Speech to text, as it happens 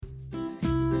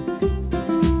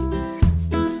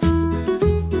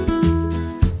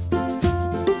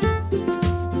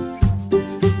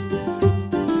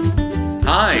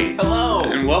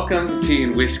Tea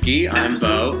and Whiskey. I'm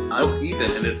Bo. I'm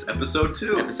Ethan, and it's episode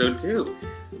 2. Episode 2.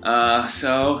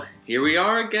 So, here we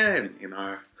are again in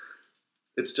our...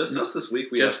 It's just us this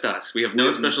week. Just us. We have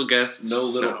no special guests.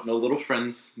 No little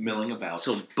friends milling about.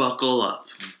 So buckle up,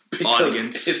 because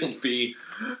audience. It'll be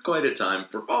quite a time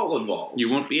for all involved.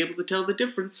 You won't be able to tell the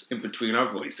difference in between our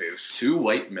voices. 2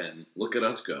 white men. Look at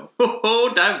us go.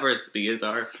 Oh, diversity is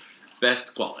our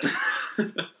best quality.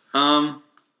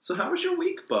 So how was your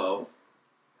week, Bo?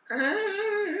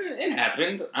 It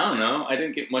happened. I don't know. I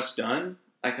didn't get much done.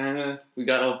 We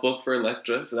got off book for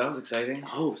Electra, so that was exciting.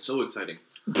 Oh, so exciting.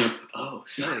 Oh,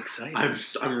 so exciting. I'm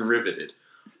riveted.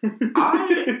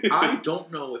 I don't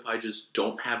know if I just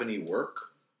don't have any work,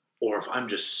 or if I'm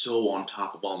just so on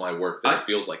top of all my work that it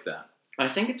feels like that. I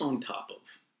think it's on top of.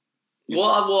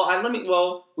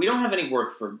 Well, we don't have any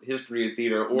work for history of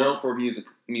theater or for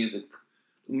musical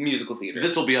theater.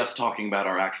 This will be us talking about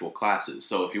our actual classes,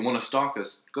 so if you want to stalk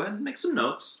us, go ahead and make some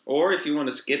notes. Or if you want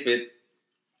to skip it,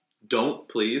 don't,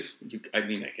 please. I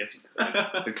guess you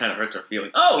could. It kind of hurts our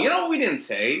feelings. Oh, you know what we didn't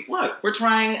say? What? We're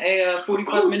trying a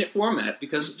 45-minute format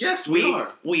because yes, we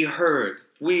are. We heard,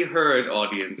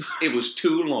 audience. It was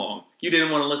too long. You didn't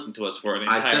want to listen to us for an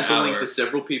entire hour. I sent the link to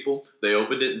several people. They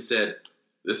opened it and said,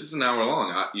 "This is an hour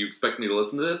long. You expect me to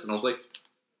listen to this?" And I was like,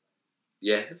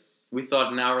 "Yes." We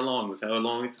thought an hour long was how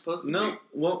long it's supposed to be. No,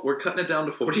 well, we're cutting it down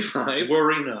to 45.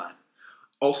 Worry not.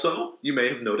 Also, you may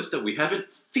have noticed that we have a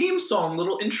theme song,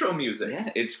 little intro music.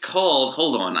 Yeah, it's called,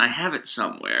 hold on, I have it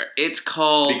somewhere. It's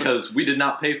called... Because we did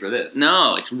not pay for this.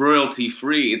 No, it's royalty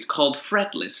free. It's called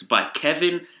Fretless by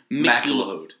Kevin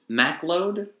MacLeod.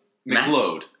 MacLeod?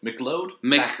 MacLeod.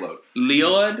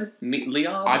 Leod?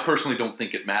 I personally don't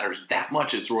think it matters that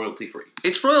much. It's royalty free.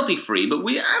 It's royalty free, but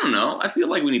I don't know. I feel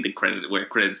like we need to credit where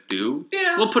credit's due.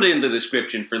 Yeah. We'll put it in the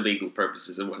description for legal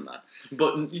purposes and whatnot.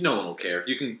 But no one will care.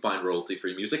 You can find royalty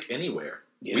free music anywhere.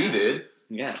 Yeah. We did.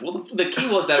 Yeah. Well, the key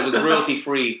was that it was royalty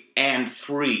free and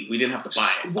free. We didn't have to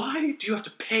buy it. Why do you have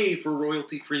to pay for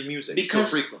royalty free music so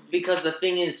frequently? Because the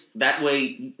thing is, that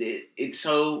way, it's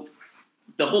so...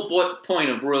 The whole point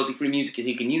of royalty-free music is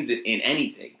you can use it in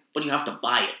anything, but you have to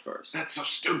buy it first. That's so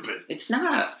stupid. It's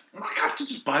not. I have to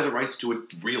just buy the rights to a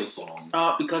real song.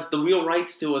 Because the real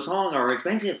rights to a song are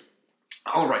expensive.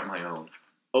 I'll write my own.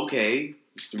 Okay,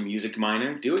 Mr. Music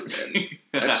Minor, do it then.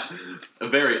 That's a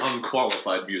very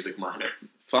unqualified music minor.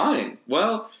 Fine.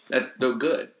 Well, that's no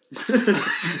good. Good.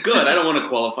 I don't want a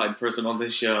qualified person on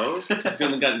this show. It's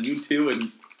only got you two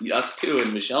and us two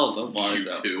and Michelle so far.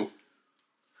 You two.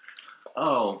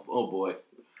 Oh boy.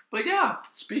 But yeah,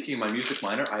 speaking of my music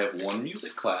minor, I have one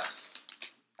music class.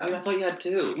 I thought you had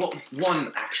 2. Well,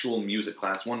 one actual music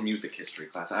class, one music history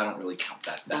class. I don't really count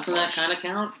that Doesn't much. that kind of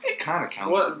count? It kind of counts.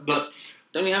 What? But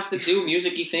don't you have to do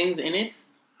music-y things in it?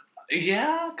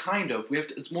 Yeah, kind of.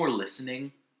 It's more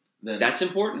listening than... That's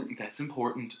important. That's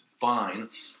important. Fine.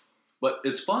 But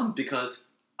it's fun because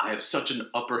I have such an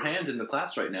upper hand in the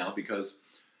class right now because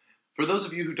for those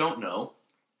of you who don't know,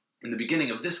 in the beginning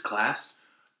of this class,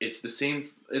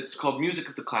 it's called Music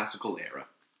of the Classical Era.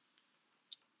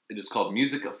 It is called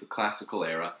Music of the Classical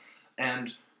Era,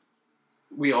 and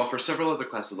we offer several other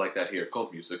classes like that here,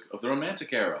 called Music of the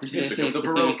Romantic Era, Music of the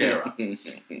Baroque Era.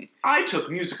 I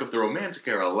took Music of the Romantic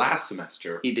Era last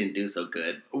semester. He didn't do so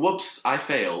good. Whoops, I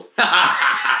failed.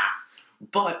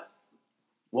 But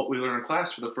what we learn in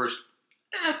class for the first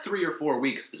 3 or 4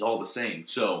 weeks is all the same,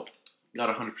 so... Got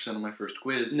 100% on my first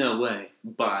quiz. No way.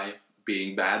 By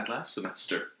being bad last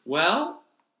semester. Well,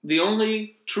 the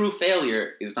only true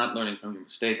failure is not learning from your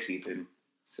mistakes, Ethan.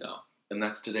 So. And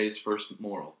that's today's first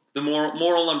moral. The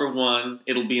moral number 1,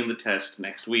 it'll be in the test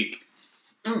next week.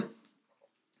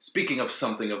 Speaking of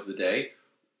something of the day,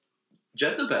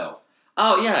 Jezebel.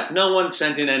 Oh, yeah. No one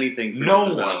sent in anything for No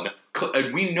Jezebel. one.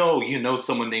 We know you know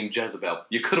someone named Jezebel.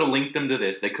 You could have linked them to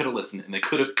this. They could have listened, and they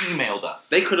could have emailed us.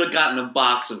 They could have gotten a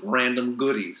box of random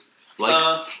goodies.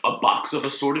 Like a box of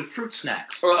assorted fruit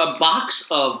snacks. Or a box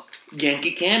of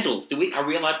Yankee Candles. Are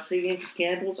we allowed to say Yankee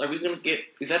Candles? Are we going to get...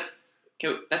 Is that...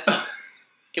 Can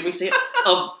we say it?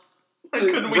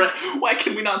 Why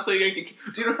can we not say Yankee?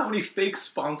 Do you know how many fake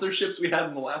sponsorships we had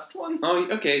in the last one? Oh,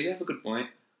 okay. You have a good point.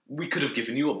 We could have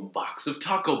given you a box of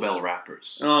Taco Bell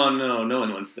wrappers. Oh, no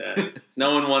one wants that.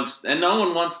 No one wants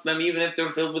them even if they're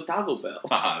filled with Taco Bell.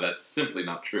 That's simply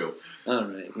not true. All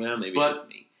right, well, maybe just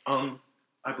me. I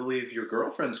believe your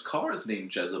girlfriend's car is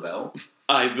named Jezebel.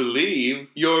 I believe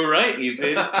you're right,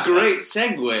 Ethan. Great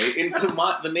segue into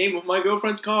the name of my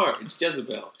girlfriend's car. It's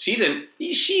Jezebel. She didn't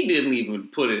even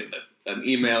put in an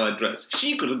email address.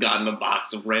 She could have gotten a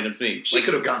box of random things. She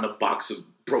could have gotten a box of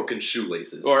broken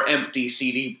shoelaces. Or empty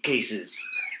CD cases.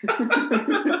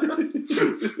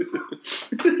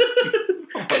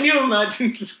 Can you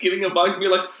imagine just getting a box and be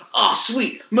like, oh,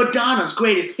 sweet, Madonna's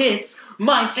greatest hits,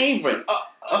 my favorite.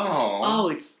 Oh,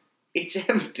 it's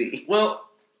empty. Well,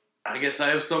 I guess I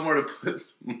have somewhere to put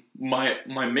my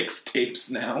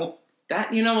mixtapes now.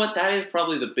 That, you know what, that is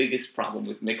probably the biggest problem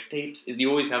with mixtapes, is you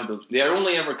always have those, they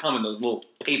only ever come in those little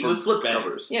paper The slip bags.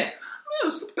 covers. Yeah. Yeah,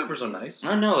 the slip covers are nice.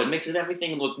 I know, it makes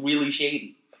everything look really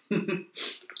shady.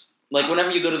 Like,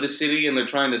 whenever you go to the city and they're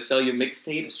trying to sell you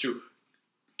mixtapes. It's true.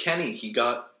 Kenny, he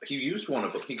used one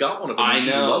of them. He got one of them. I know.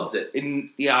 He loves it.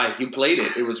 Yeah, you played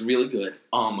it. It was really good.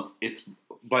 It's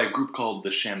by a group called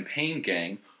the Champagne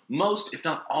Gang. Most, if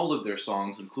not all of their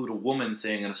songs include a woman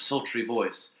saying in a sultry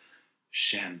voice,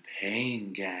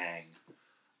 Champagne Gang.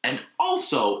 And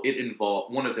also, it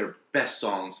involved, one of their best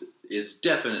songs is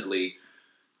definitely,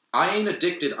 I Ain't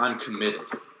Addicted, I'm Committed.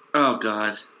 Oh,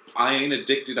 God. I Ain't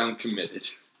Addicted, I'm Committed.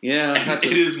 Yeah, And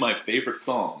it is my favorite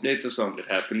song. It's a song that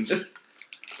happens.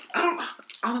 I don't,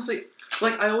 honestly,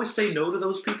 like, I always say no to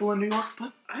those people in New York,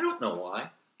 but I don't know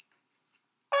why.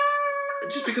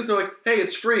 Just because they're like, hey,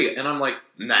 it's free. And I'm like,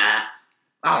 nah,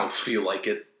 I don't feel like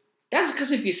it. That's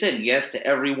because if you said yes to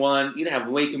everyone, you'd have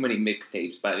way too many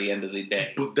mixtapes by the end of the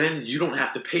day. But then you don't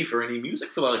have to pay for any music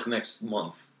for like the next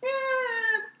month.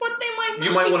 But they might not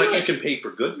You might be want to. good. You can pay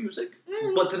for good music,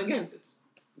 but then again,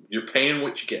 you're paying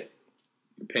what you get.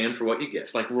 You're paying for what you get.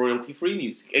 It's like royalty-free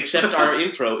music. Except our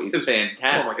intro is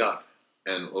fantastic. Oh my god!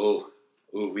 And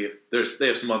they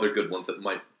have some other good ones that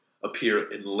might appear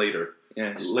in later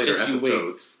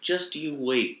episodes. Just you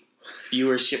wait.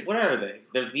 Viewership. What are they?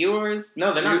 The viewers?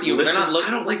 No, they're not viewers. They're not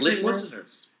I don't like saying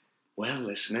listeners. Well,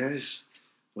 listeners,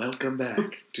 welcome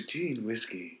back to Tea and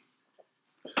Whiskey.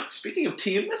 Speaking of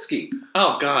tea and whiskey,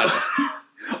 Oh God!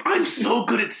 I'm so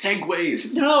good at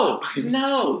segues. No, I'm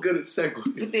no. so good at segues.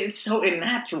 But it's so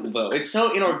unnatural, though. It's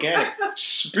so inorganic.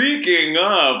 Speaking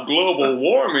of global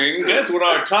warming, guess what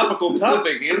our topical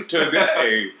topic is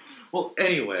today? Well,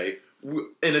 anyway,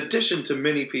 in addition to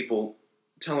many people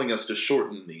telling us to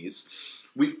shorten these,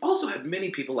 we've also had many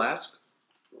people ask,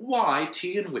 why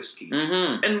tea and whiskey?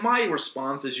 Mm-hmm. And my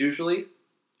response is usually,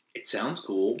 it sounds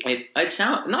cool. It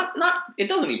sound not. It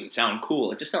doesn't even sound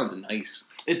cool. It just sounds nice.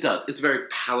 It does. It's very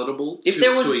palatable If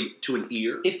there was- to an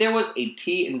ear. If there was a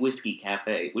tea and whiskey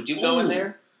cafe, would you go in Ooh.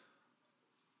 there?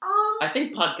 I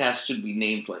think podcasts should be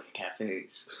named like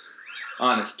cafes.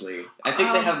 Honestly, I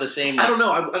think they have the same. I don't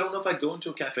know. I don't know if I'd go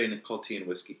into a cafe and called tea and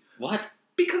whiskey. What?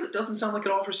 Because it doesn't sound like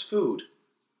it offers food.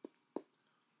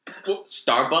 Well,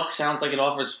 Starbucks sounds like it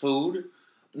offers food.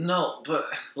 No, but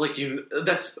like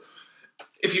that's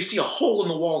if you see a hole in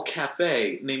the wall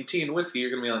cafe named Tea and Whiskey,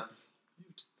 you're gonna be like,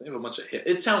 they have a bunch of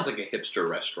it sounds like a hipster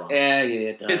restaurant. Yeah,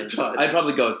 it does. It does. I'd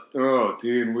probably go, oh,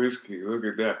 tea and whiskey. Look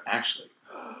at that. Actually,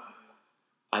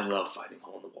 I love finding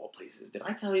hole in the wall places. Did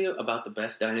I tell you about the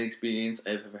best dining experience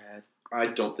I've ever had? I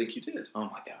don't think you did. Oh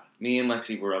my god! Me and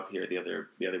Lexi were up here the other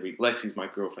week. Lexi's my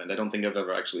girlfriend. I don't think I've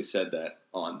ever actually said that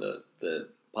on the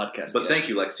podcast. But yet. thank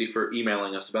you, Lexi, for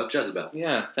emailing us about Jezebel.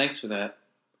 Yeah, thanks for that.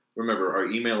 Remember, our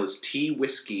email is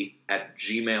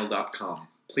twhiskey@gmail.com.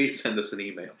 Please send us an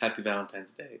email. Happy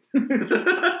Valentine's Day.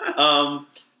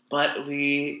 But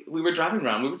we were driving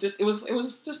around. We wanted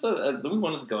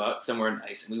to go out somewhere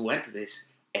nice, and we went to this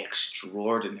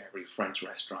extraordinary French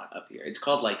restaurant up here. It's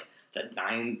called like the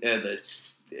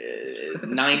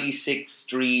 96th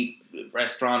Street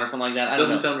restaurant or something like that. I don't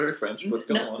Doesn't know. sound very French, but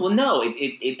go on. Well, no,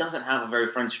 it doesn't have a very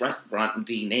French restaurant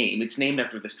name. It's named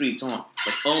after the street it's on.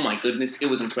 But oh my goodness, it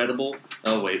was incredible.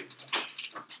 Oh wait,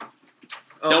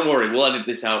 don't worry, we'll edit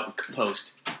this out and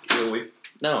post. Will we?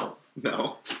 No,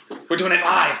 No. we're doing it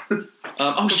live.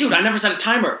 Oh shoot, I never set a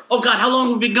timer. Oh god, how long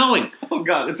have we been going? Oh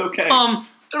God, it's okay.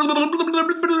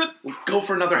 Go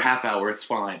for another half hour. It's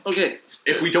fine. Okay.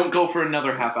 If we don't go for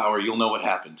another half hour, you'll know what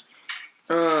happened.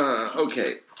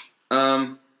 Okay.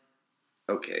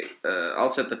 Okay. I'll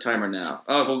set the timer now.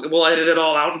 Oh, we'll edit it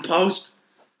all out in post.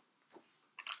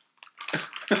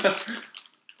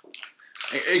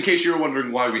 In case you were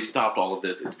wondering why we stopped all of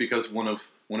this, it's because one of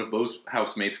Bo's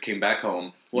housemates came back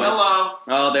home. Hello.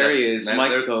 Oh, there he is,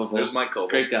 Mike there's, Koval. There's Mike Koval.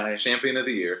 Great guy. Champion of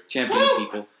the year. Champion of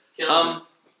people.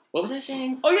 What was I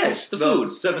saying? Oh yes, the food.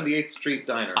 78th Street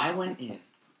Diner. I went in,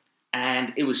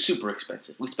 and it was super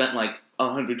expensive. We spent like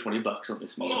 $120 on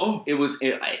this meal. Oh. It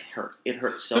hurt. It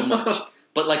hurt so much.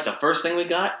 But like the first thing we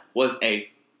got was a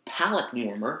palate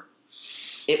warmer.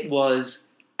 It was,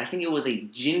 I think it was a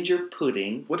ginger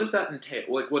pudding. What does that entail?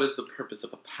 Like, what is the purpose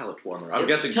of a palate warmer? I'm To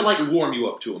guessing to like- warm you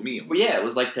up to a meal. Well, yeah, it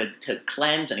was like to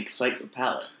cleanse and excite your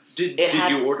palate. Did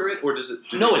had- you order it, or does it?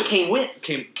 No, it came with.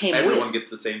 Everyone with. gets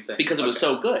the same thing Because it was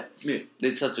so good. Yeah.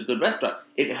 It's such a good restaurant.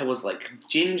 It was like a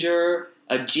ginger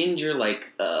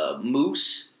like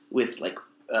mousse with like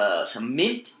some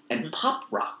mint and pop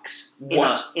rocks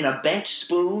What? in a bent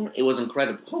spoon. It was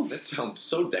incredible. Oh, that sounds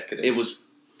so decadent. It was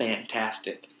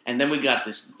fantastic. And then we got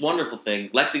this wonderful thing.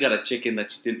 Lexi got a chicken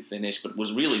that she didn't finish, but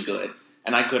was really good.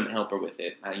 And I couldn't help her with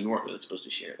it. You weren't really supposed to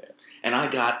share there. And I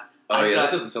got...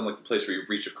 that doesn't sound like the place where you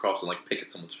reach across and like pick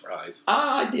at someone's fries.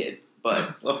 I did.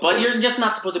 But Of but you're course. just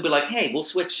not supposed to be like, hey, we'll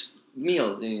switch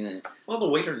meals. Well, the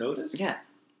waiter noticed. Yeah.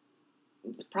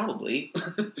 Probably.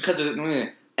 Because of...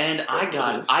 And I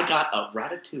got a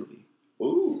ratatouille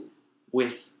Ooh.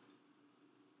 with...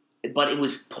 But it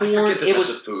was I poured... forget that It that's was...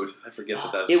 a food. I forget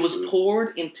that that's It was food. poured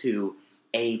into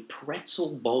a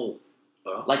pretzel bowl.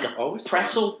 Oh, Like a always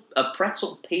pretzel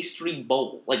pastry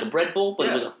bowl, like a bread bowl, but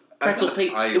it was a pretzel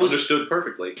I it was understood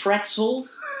perfectly.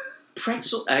 pretzels.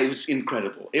 It was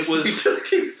incredible. It He was just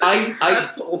keeps saying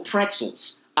pretzels.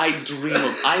 pretzels. I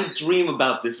dream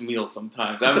about this meal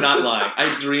sometimes. I'm not lying.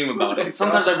 I dream about it.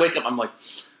 Sometimes I wake up. I'm like,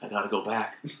 I gotta go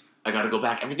back.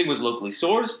 Everything was locally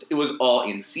sourced. It was all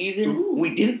in season. Ooh.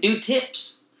 We didn't do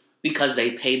tips because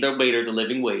they paid their waiters a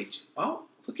living wage. Oh,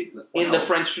 look at that. In the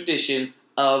French tradition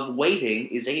of waiting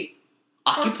is a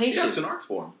occupation. Yeah, it's an art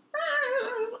form.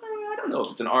 I don't know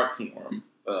if it's an art form.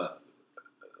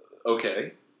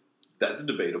 Okay. That's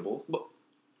debatable.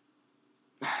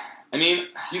 I mean,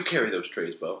 You carry those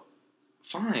trays, Bo.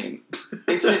 fine.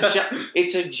 It's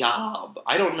a job.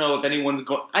 I don't know if anyone's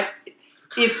going.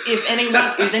 If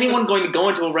anyone is anyone going to go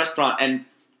into a restaurant and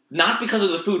not because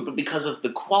of the food, but because of the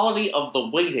quality of the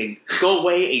waiting, go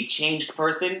away a changed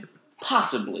person?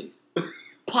 Possibly.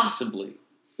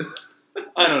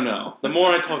 I don't know. The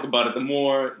more I talk about it, the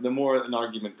more an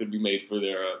argument could be made for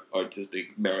their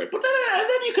artistic merit. But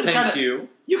then you could Thank you.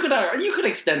 you could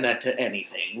extend that to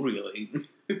anything, really.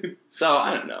 So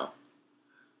I don't know.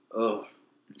 Oh,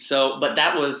 So, but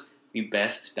that was the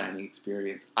best dining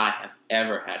experience I have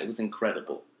ever had. It was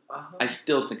incredible. I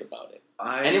still think about it.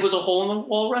 And it was a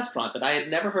hole-in-the-wall restaurant that I had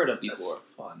never heard of before.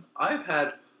 That's fun. I've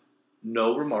had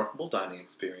no remarkable dining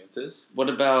experiences. What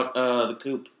about the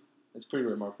Coop? It's pretty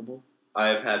remarkable. I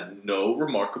have had no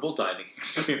remarkable dining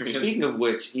experience. Speaking of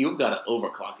which, you've got to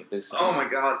overclock it this time. Oh my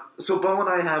god. So Bo and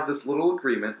I have this little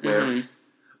agreement where Mhm.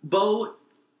 Bo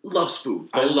loves food.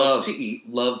 Bo I loves to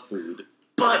eat. love food.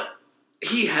 But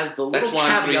he has the That's little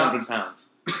why I'm caveat. 300 pounds.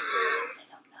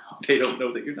 They don't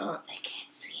know that you're not. They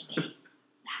can't see me.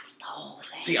 That's the whole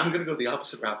thing. See, I'm going to go the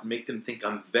opposite route and make them think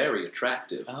I'm very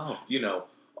attractive. Oh. You know,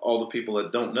 all the people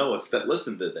that don't know us that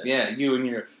listen to this. Yeah, you and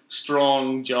your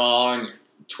strong jaw and your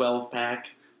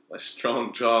 12-pack. My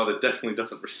strong jaw that definitely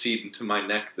doesn't recede into my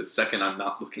neck the second I'm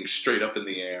not looking straight up in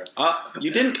the air.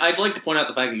 You didn't. I'd like to point out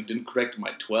the fact that you didn't correct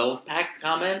my 12-pack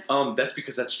comment. That's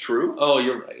because that's true. Oh,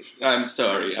 you're right. I'm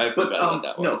sorry. I forgot about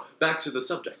that one. No, back to the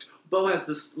subject. Bo has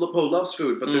this. Bo loves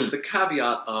food, but there's the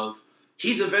caveat of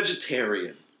he's a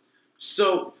vegetarian.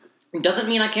 So It doesn't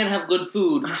mean I can't have good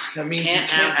food. that means Can't you can't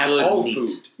have have good all meat. food.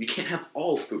 You can't have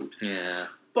all food. Yeah.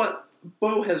 But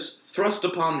Bo has thrust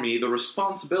upon me the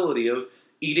responsibility of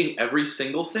eating every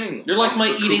single thing. You're like on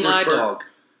my the eating eye Coopersburg. dog.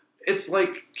 It's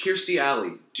like Kirstie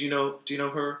Alley. Do you know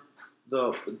her?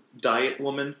 The diet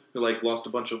woman who like lost a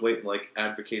bunch of weight and like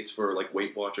advocates for like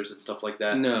Weight Watchers and stuff like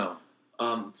that. No.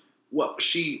 Well,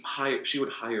 she would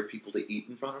hire people to eat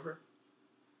in front of her.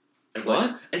 It's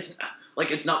What? Like,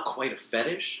 it's not quite a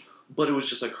fetish, but it was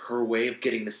just like her way of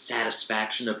getting the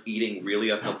satisfaction of eating really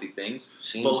unhealthy things,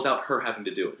 but without her having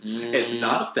to do it. It's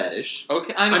not a fetish.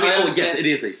 Okay, I mean, understand. yes, it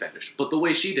is a fetish, but the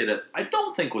way she did it, I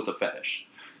don't think was a fetish.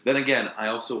 Then again, I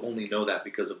also only know that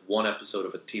because of one episode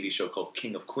of a TV show called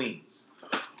King of Queens.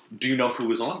 Do you know who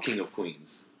was on King of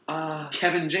Queens?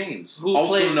 Kevin James, Who also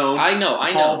plays? known I know.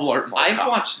 Paul Blart Mall I've Cop.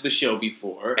 watched the show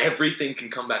before. Everything can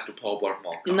come back to Paul Blart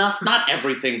Mall Cop. Not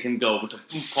everything can go to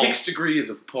 6 degrees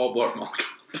of Paul Blart Mall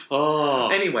Cop. Oh.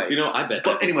 Anyway, You know, I bet.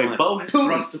 but that'd be anyway, fun. Bo has Putin,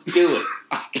 thrust. do it.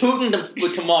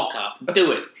 Putin to Mall Cop.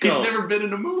 Do it. Go. He's never been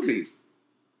in a movie.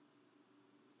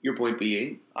 Your point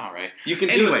being, All right. you can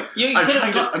Anyway, do it. You I'm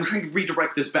could've trying to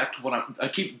redirect this back to what I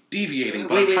keep deviating,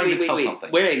 but Wait, I'm trying to tell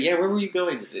something. Where were you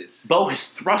going with this? Bo has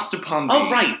thrust upon me Oh,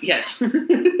 right. Yes.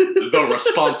 the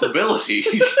responsibility.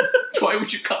 Why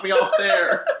would you cut me off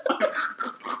there?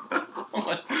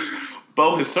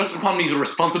 Bo has thrust upon me the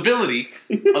responsibility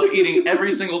of eating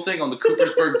every single thing on the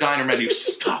Coopersburg diner menu.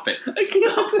 Stop it.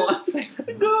 Stop laughing.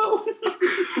 No.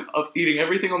 Of eating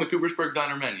everything on the Coopersburg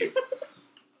diner menu.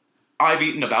 I've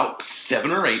eaten about 7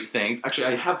 or 8 things. Actually,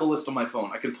 I have the list on my phone.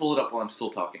 I can pull it up while I'm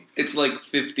still talking. It's like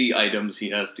 50 items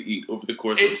he has to eat over the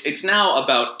course of... It's- It's now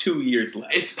about 2 years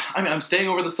left. I'm staying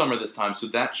over the summer this time, so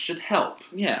that should help.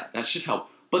 Yeah. That should help.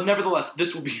 But nevertheless,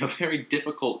 this will be a very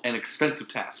difficult and expensive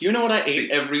task. Do you know what I ate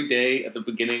every day at the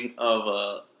beginning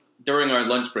of during our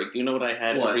lunch break, do you know what I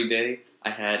had What? every day? I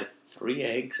had 3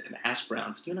 eggs and hash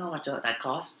browns. Do you know how much that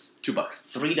costs? $2.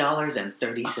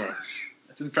 $3.30.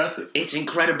 That's impressive. It's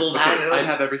incredible Okay, value. I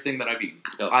have everything that I've eaten.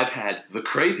 Go. I've had the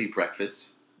crazy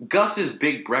breakfast, Gus's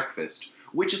big breakfast,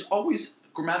 which is always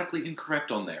grammatically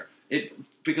incorrect on there.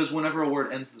 Because whenever a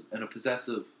word ends in a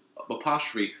possessive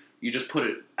apostrophe, you just put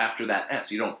it after that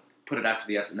S. You don't put it after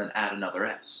the S and then add another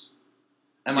S.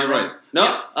 Am I You're wrong? right.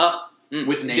 No.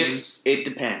 With names? It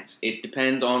depends. It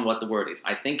depends on what the word is.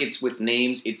 I think it's with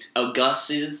names. It's a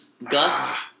Gus,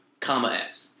 comma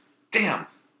S. Damn.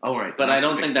 All right. But I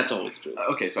don't think that's always true.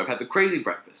 Okay, so I've had the crazy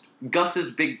breakfast,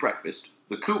 Gus's big breakfast,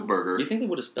 the Coop burger, You think they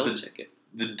would have spell check it?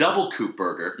 the double Coop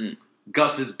burger,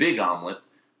 Gus's big omelet,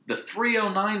 the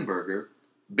 309 burger,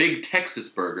 big Texas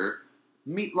burger,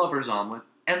 meat lover's omelet,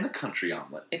 and the country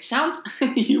omelet. It sounds...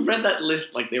 you read that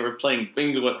list like they were playing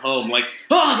bingo at home. Like,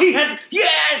 oh, he had...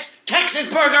 Yes! Texas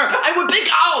burger! I would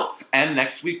bingo! And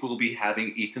next week we'll be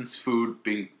having Ethan's food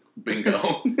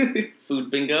bingo. Food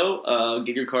bingo.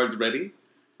 Get your cards ready.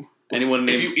 Anyone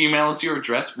named... If you email us your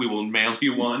address, we will mail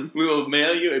you one. We will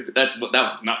mail you... That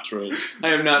was not true.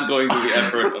 I am not going through the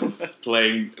effort of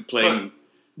playing food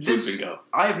bingo.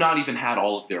 I have not even had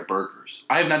all of their burgers.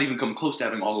 I have not even come close to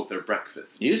having all of their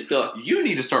breakfasts. You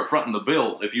need to start fronting the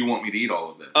bill if you want me to eat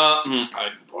all of this.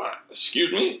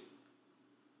 Excuse me?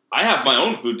 I have my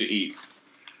own food to eat.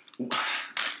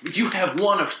 You have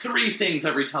one of 3 things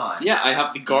every time. Yeah, I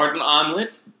have the garden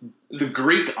omelet. The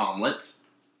Greek omelet.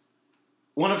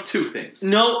 One of 2 things.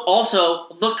 No, also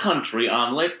the country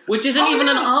omelet, which isn't even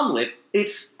an omelet.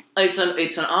 It's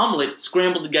an omelet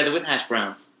scrambled together with hash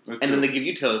browns, and then they give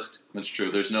you toast. That's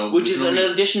true. There's which is an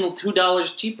meat. additional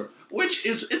 $2 cheaper.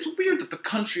 It's weird that the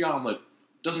country omelet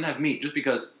doesn't have meat, just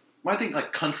because when I think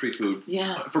like country food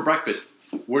for breakfast,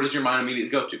 where does your mind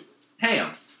immediately go to?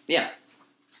 Ham. Yeah.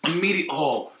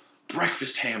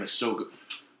 Breakfast ham is so good.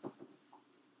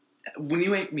 When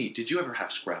you ate meat, did you ever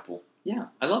have scrapple? Yeah,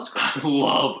 I love scrapple. I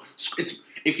love it's.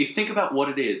 If you think about what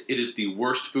it is the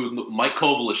worst food. Mike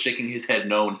Koval is shaking his head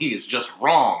no, and he is just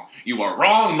wrong. You are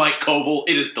wrong, Mike Koval.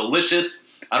 It is delicious.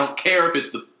 I don't care if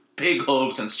it's the pig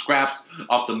hooves and scraps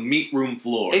off the meat room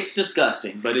floor. It's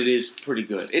disgusting, but it is pretty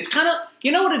good. It's kind of,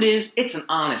 you know what it is? It's an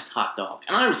honest hot dog,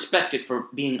 and I respect it for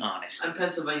being honest. I'm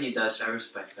Pennsylvania Dutch. I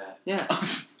respect that. Yeah.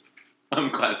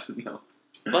 I'm glad to know.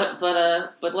 But I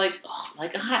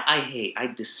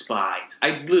despise. I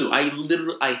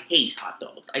hate hot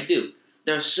dogs. I do.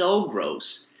 They're so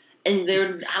gross, and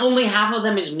only half of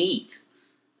them is meat,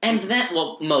 and then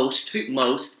most,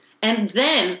 and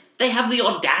then they have the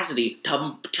audacity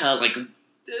to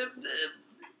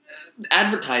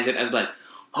advertise it as like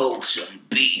wholesome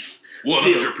beef,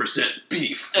 100%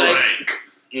 beef, Frank.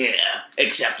 Yeah,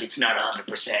 except it's not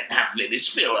 100%. Half of it is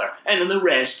filler, and then the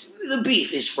rest, the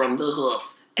beef is from the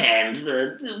hoof and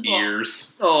the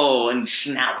ears. Oh, and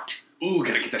snout. Ooh,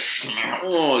 gotta get the snout.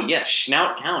 Oh, yeah,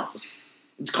 snout counts.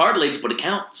 It's cartilage, but it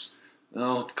counts.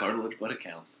 Oh, it's cartilage, but it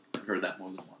counts. I've heard that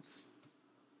more than once.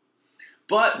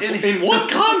 But in what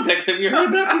context have you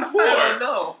heard that before? I don't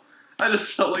know. I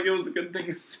just felt like it was a good thing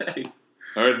to say.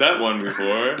 Heard that one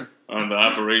before on the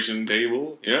operation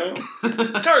table. Yeah,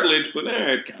 it's cartilage, but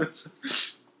it counts.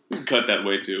 You can cut that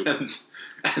way too.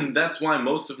 And that's why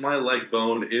most of my leg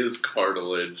bone is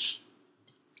cartilage.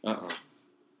 Uh-oh.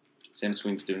 Sam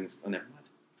Sween's doing... Oh, never mind.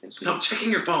 Stop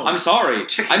checking your phone. I'm sorry. I'm your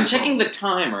checking phone. the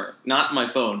timer, not my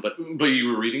phone, but... But you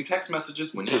were reading text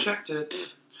messages when you checked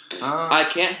it. I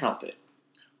can't help it.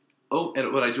 Oh,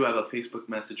 but I do have a Facebook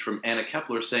message from Anna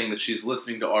Kepler saying that she's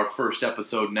listening to our first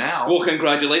episode now. Well,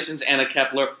 congratulations, Anna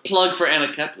Kepler. Plug for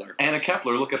Anna Kepler. Anna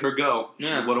Kepler, look at her go.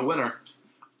 Yeah. What a winner.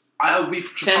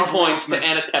 10 points to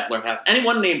Anna Kepler House.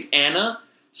 Anyone named Anna,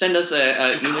 send us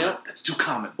an email. That's too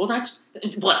common. Well, that's...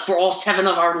 What, for all 7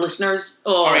 of our listeners?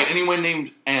 Oh. All right, anyone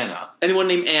named Anna. Anyone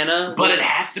named Anna? But it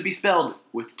has to be spelled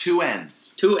with 2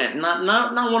 N's. 2 N.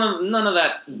 Not one of... None of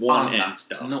that 1 N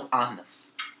stuff. No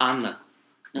Annas. Anna.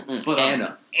 But,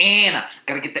 Anna. Anna.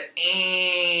 Gotta get the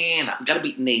Anna. Gotta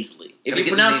be nasally. If Gotta you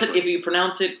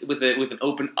pronounce it with an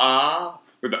open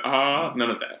with the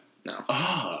none of that. No.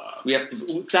 We have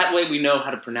to. That way we know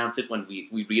how to pronounce it when we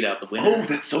read out the winner. Oh,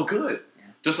 that's so good. Yeah.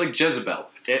 Just like Jezebel.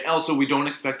 Also, we don't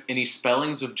expect any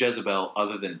spellings of Jezebel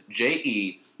other than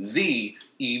Jezebel.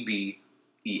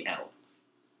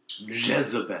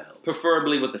 Jezebel.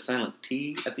 Preferably with a silent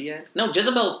T at the end. No,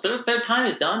 Jezebel, third time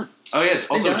is done. Oh, yeah.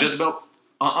 Also, Jezebel.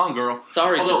 Girl.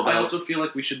 Sorry, Although, Jezebel. I also feel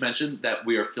like we should mention that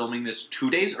we are filming this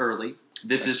 2 days early.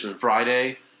 This is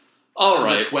Friday,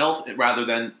 the 12th, rather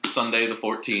than Sunday the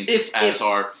 14th as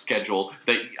our schedule.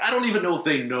 I don't even know if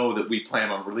they know that we plan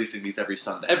on releasing these every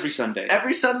Sunday. Every Sunday.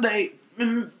 Every Sunday,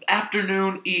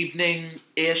 afternoon,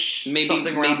 evening-ish, Maybe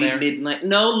something around there. midnight.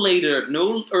 No later,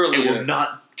 no earlier. It will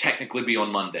not technically be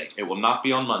on Monday. It will not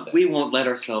be on Monday. We won't let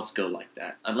ourselves go like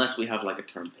that unless we have like a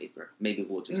term paper. Maybe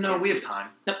we'll just No, we have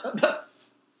cancel time. it.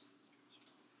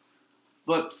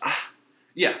 But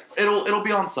yeah, it'll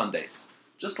be on Sundays.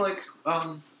 Just like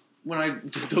when I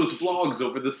did those vlogs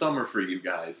over the summer for you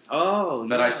guys Oh,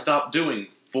 that yeah. I stopped doing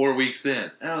 4 weeks in.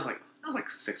 And I was like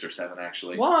 6 or 7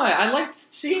 actually. Why? I liked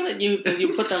seeing that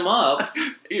you put them up.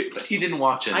 But he didn't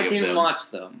watch any I of them. didn't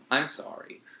watch them. I'm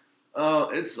sorry.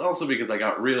 It's also because I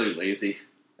got really lazy.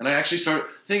 And I actually started...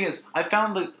 Thing is, I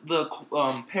found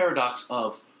the paradox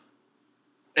of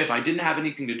if I didn't have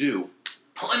anything to do,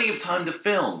 plenty of time to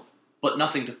film, but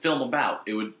nothing to film about.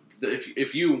 It would...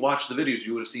 If you watched the videos,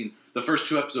 you would have seen the first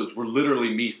 2 episodes were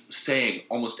literally me saying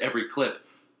almost every clip,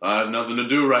 I have nothing to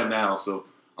do right now, so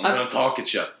I'm going to talk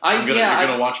at you. You're going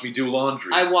to watch me do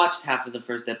laundry. I watched half of the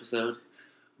first episode.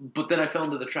 But then I fell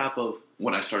into the trap of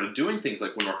when I started doing things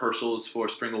like when rehearsals for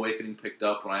Spring Awakening picked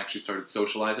up, when I actually started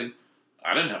socializing,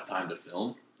 I didn't have time to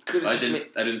film. I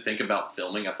didn't think about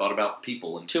filming. I thought about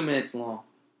people. And 2 minutes long.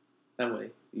 That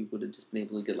way, you would have just been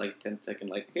able to get like 10-second,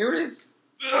 like, here it is.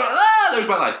 There's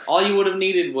my life. All you would have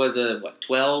needed was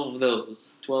 12 of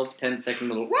those. 12 10-second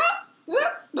little.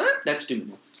 That's 2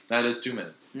 minutes. That is 2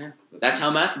 minutes. Yeah. That's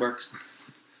how math works.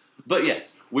 But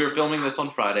yes, we're filming this on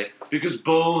Friday because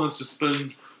Bo has to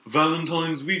spend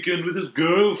Valentine's weekend with his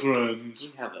girlfriend.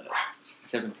 We have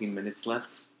 17 minutes left.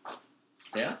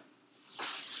 Yeah?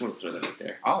 Just want to throw that out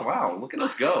there. Oh wow! Look at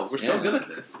us go. We're so Yeah. good at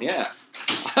this. Yeah.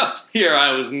 Here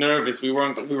I was nervous. We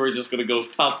were just gonna go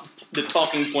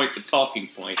talking point to talking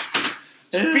point.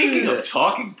 Speaking of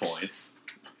talking points,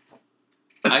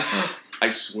 I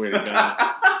swear to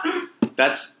God,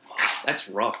 that's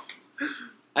rough.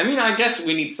 I mean, I guess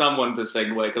we need someone to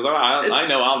segue because I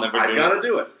know I'll never do I it. gotta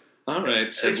do it. All right,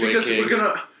 segue it's because king. we're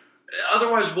gonna.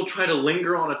 Otherwise, we'll try to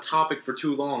linger on a topic for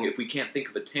too long if we can't think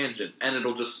of a tangent, and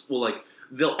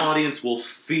the audience will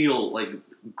feel like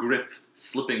grip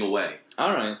slipping away.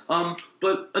 All right.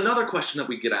 But another question that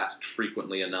we get asked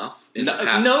frequently enough in No- the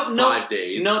past no- 5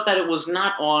 days. Note that it was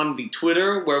not on the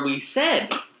Twitter where we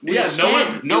said. We Yeah,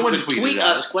 said no you one could tweeted tweet at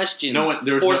us us. questions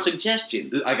There was or no-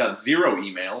 suggestions. I got 0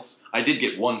 emails. I did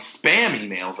get 1 spam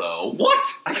email though. What?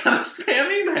 I got a spam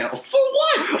email. For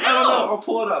what? I don't know. I'll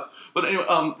pull it up. But anyway,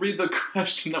 read the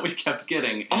question that we kept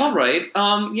getting. All right.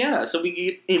 Yeah. So we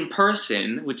get in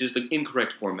person, which is the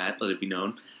incorrect format. Let it be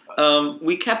known.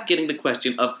 We kept getting the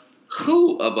question of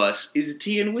who of us is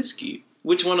tea and whiskey.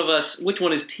 Which one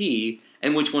is tea,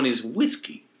 and which one is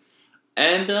whiskey?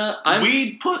 And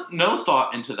we put no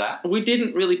thought into that. we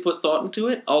didn't really put thought into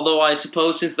it. Although I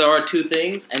suppose since there are 2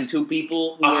 things and 2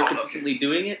 people who are consistently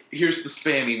doing it. Here's the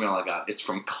spam email I got. It's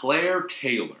from Claire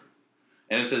Taylor.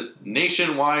 And it says,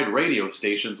 nationwide radio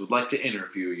stations would like to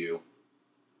interview you.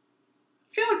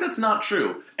 I feel like that's not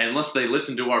true. Unless they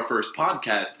listened to our first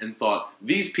podcast and thought,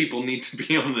 these people need to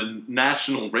be on the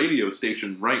national radio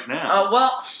station right now.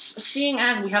 Well, seeing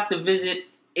as we have to visit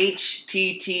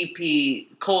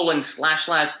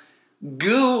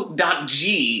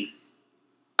http://goo.g,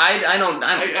 I don't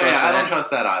trust that. I don't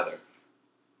trust that either.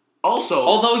 Also,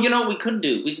 Although, we could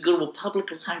go to a public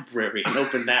library and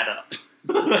open that up.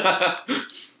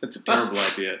 That's a terrible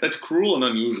idea. That's cruel and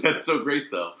unusual. that's so great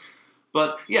though.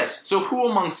 But yes, so who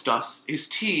amongst us is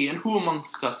tea and who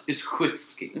amongst us is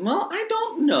whiskey? Well, I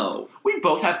don't know. We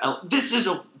both have... This is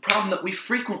a problem that we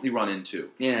frequently run into.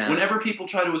 Yeah. Whenever people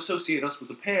try to associate us with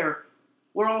a pair,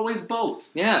 we're always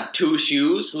both. Yeah, 2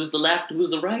 shoes. Who's the left? Who's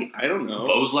the right? I don't know.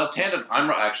 Bo's left-handed.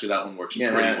 Actually, that one works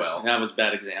pretty well. That was a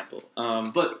bad example.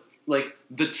 But, like,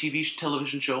 the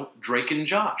television show Drake and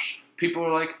Josh. People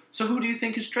are like, so who do you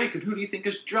think is Drake and who do you think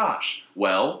is Josh?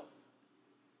 Well,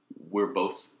 we're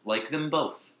both like them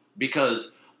both.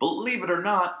 Because, believe it or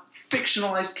not,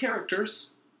 fictionalized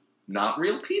characters, not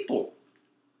real people,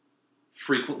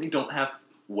 frequently don't have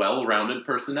well-rounded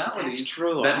personalities That's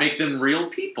true. that make them real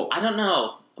people. I don't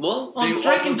know. Well, They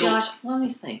Drake often and go- Josh, let me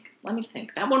think.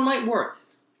 That one might work.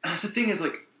 The thing is,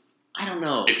 like, I don't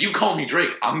know. if you call me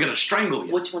Drake, I'm gonna strangle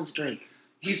you. Which one's Drake?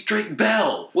 He's Drake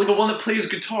Bell. The one that plays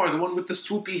guitar, the one with the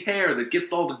swoopy hair that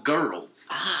gets all the girls.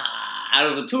 Out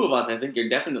of the 2 of us, I think you're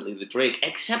definitely the Drake,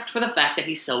 except for the fact that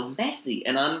he's so messy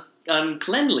and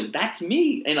uncleanly. That's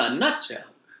me in a nutshell.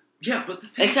 Yeah, but the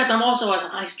thing Except I'm also as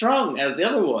high-strung as the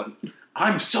other one.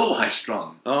 I'm so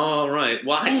high-strung. All right.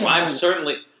 Well, I'm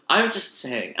just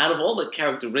saying, out of all the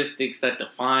characteristics that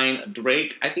define a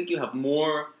Drake, I think you have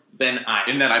more than I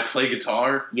In that I play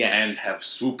guitar Yes. and have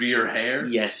swoopier hair.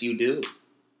 Yes, you do.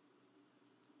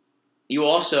 You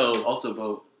also... Also,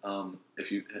 Bo,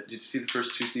 Did you see the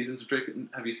first 2 seasons of Drake?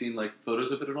 Have you seen like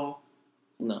photos of it at all?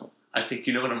 No. I think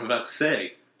you know what I'm about to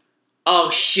say. Oh,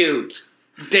 shoot.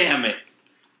 Damn it.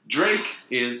 Drake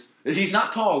he's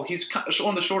not tall, he's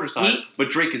on the shorter side, but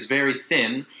Drake is very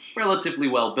thin, relatively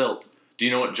well built. Do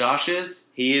you know what Josh is?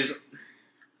 He is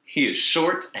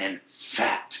short and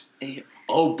fat.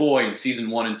 Oh boy, in season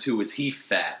 1 and 2 is he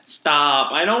fat.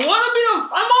 Stop. I don't want to be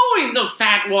I'm always the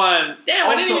fat one. Damn,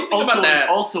 I didn't even think about that.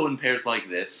 Also in pairs like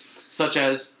this, such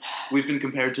as we've been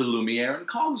compared to Lumiere and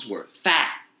Cogsworth. Fat.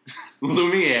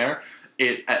 Lumiere,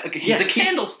 he's a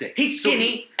candlestick. He's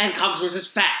skinny, and Cogsworth is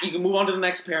fat. You can move on to the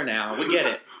next pair now. We get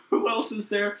it. Who else is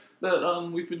there that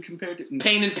we've been compared to?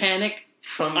 Pain and Panic.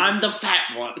 I'm the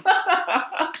fat one.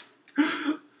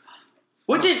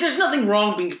 There's nothing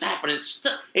wrong being fat, but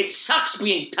it sucks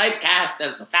being typecast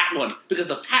as the fat one, because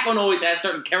the fat one always has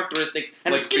certain characteristics,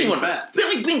 and like the skinny being one, fat.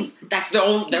 That's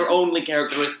their only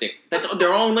characteristic. That's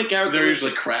their only characteristic. They're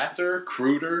usually crasser,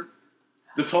 cruder.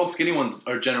 The tall, skinny ones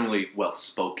are generally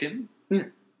well-spoken,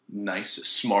 nice,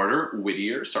 smarter,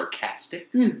 wittier, sarcastic.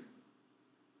 I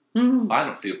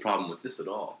don't see a problem with this at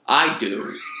all. I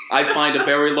do. I find a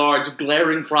very large,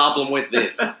 glaring problem with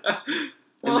this.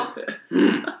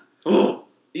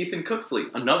 Ethan Cooksley,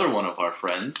 another one of our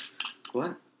friends.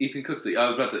 What? Ethan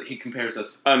Cooksley. He compares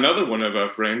us. Another one of our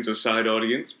friends, a side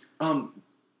audience.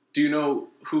 Do you know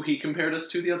who he compared us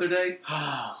to the other day?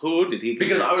 Who did he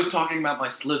compare Because I us was to? talking about my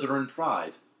Slytherin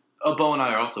pride. Bo and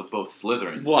I are also both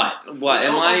Slytherins. What?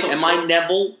 Am I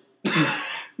Neville?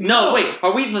 No, wait.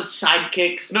 Are we the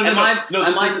sidekicks? No.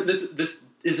 This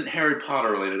isn't Harry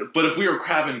Potter related. But if we were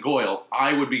Crab and Goyle,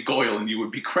 I would be Goyle and you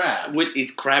would be Crab.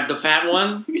 Is Crab the fat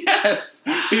one? Yes,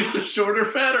 he's the shorter,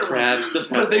 fatter one. Crab's the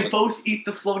fat But they one. both eat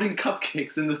the floating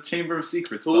cupcakes in the Chamber of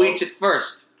Secrets. Who eats it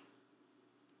first?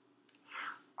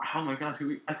 Oh my god,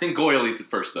 I think Goyle eats it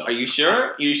first, though. Are you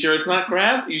sure? You sure it's not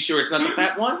Crab? You sure it's not the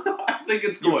fat one? I think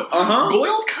it's Goyle. Uh-huh.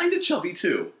 Goyle's kind of chubby,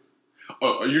 too.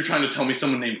 Are you trying to tell me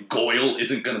someone named Goyle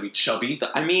isn't going to be chubby?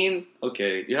 I mean,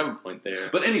 okay, you have a point there.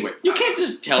 But anyway. You can't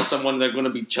just tell someone they're going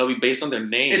to be chubby based on their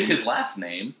name. It's his last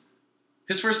name.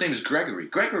 His first name is Gregory.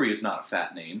 Gregory is not a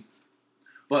fat name.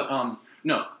 But,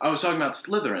 no, I was talking about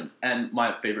Slytherin, and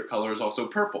my favorite color is also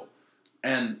purple.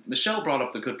 And Michelle brought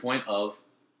up the good point of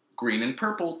green and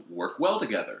purple work well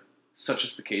together, such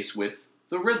is the case with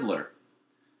the Riddler.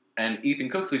 And Ethan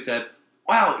Cooksley said,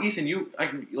 wow, Ethan,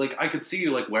 I could see you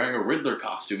like wearing a Riddler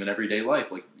costume in everyday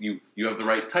life. Like you have the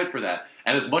right type for that.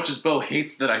 And as much as Bo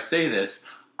hates that I say this,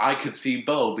 I could see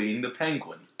Bo being the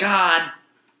Penguin. God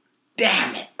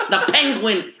damn it! The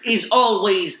Penguin is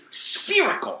always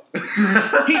spherical.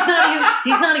 He's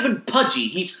not even pudgy.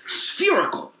 He's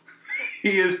spherical.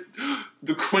 He is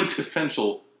the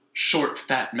quintessential short,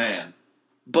 fat man.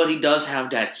 But he does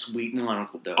have that sweet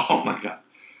monocle, though. Oh my god.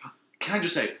 Can I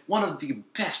just say, one of the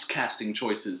best casting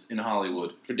choices in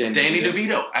Hollywood For Danny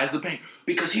DeVito as the Penguin.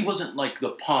 Because he wasn't like the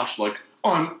posh, like,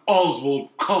 I'm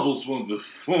Oswald Cobblepot the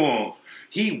Fourth.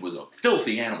 He was a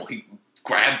filthy animal. He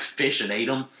grabbed fish and ate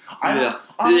them.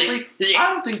 Honestly,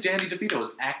 I don't think Danny DeVito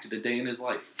has acted a day in his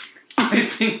life. I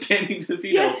think Danny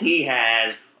DeVito... Yes, he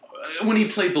has. When he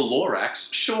played the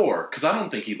Lorax, sure. Because I don't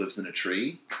think he lives in a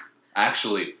tree.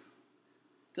 Actually,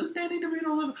 does Danny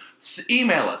DeVito live...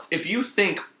 Email us. If you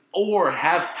think... or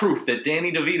have proof that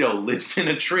Danny DeVito lives in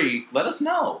a tree, let us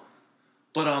know.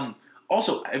 But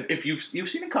also, if you've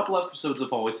seen a couple episodes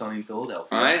of Always Sunny in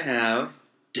Philadelphia, I have.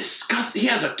 Disgusting. He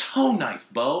has a toe knife,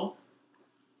 Bo.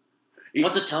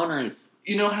 What's a toe knife?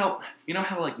 You know how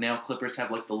like nail clippers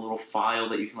have like the little file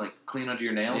that you can like clean under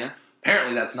your nails? Yeah.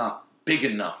 Apparently, that's not big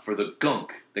enough for the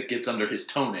gunk that gets under his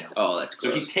toenails. Oh, that's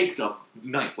gross. So he takes a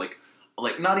knife, like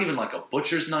not even like a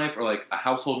butcher's knife or like a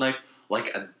household knife.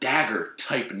 Like a dagger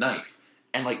type knife,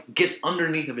 and like gets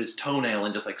underneath of his toenail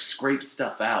and just like scrapes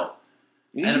stuff out.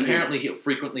 And apparently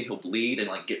he'll bleed and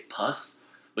like get pus,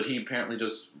 but he apparently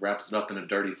just wraps it up in a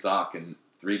dirty sock, and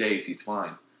 3 days he's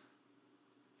fine.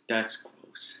 That's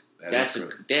gross. That's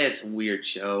That's a weird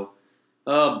show.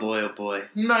 Oh boy, oh boy.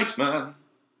 Nightman.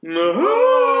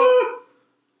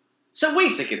 So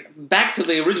wait a second. Back to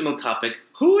the original topic.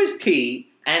 Who is tea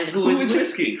and who is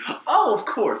whiskey? Oh, of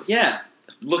course. Yeah.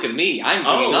 Look at me. I'm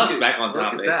bringing us back on Look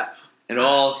topic. at that. It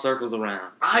all circles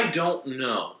around. I don't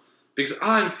know. Because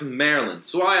I'm from Maryland,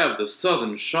 so I have the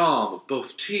southern charm of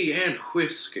both tea and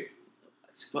whiskey.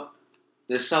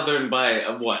 They're southern by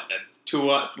a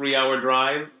 3 hour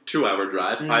drive? 2 hour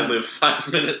drive. I live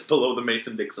 5 minutes below the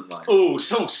Mason-Dixon line. Oh,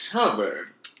 so southern.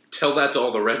 Tell that to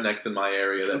all the rednecks in my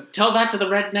area. That Tell that to the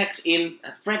rednecks in...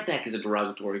 Redneck is a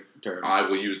derogatory term. I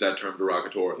will use that term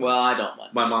derogatorily. Well, I don't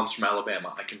want My mom's from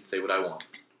Alabama. I can say what I want.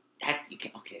 You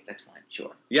can. Okay, that's fine.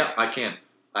 Sure. Yeah, I can.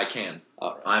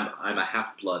 All right. I'm a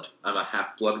half-blood. I'm a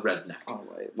half-blood redneck. All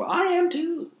right. Well, I am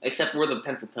too. Except we're the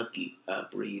Pennsylvania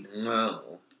breed. No.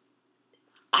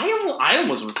 I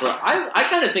almost refer. I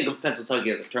kind of think of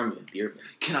Pennsylvania as a term of endearment.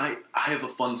 I have a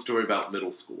fun story about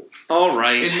middle school. All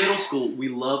right. In middle school, we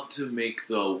love to make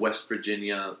the West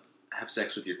Virginia have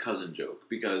sex with your cousin joke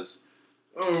because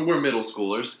we're middle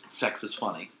schoolers. Sex is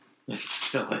funny. It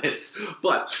still is.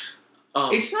 But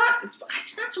It's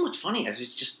not so much funny as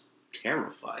it's just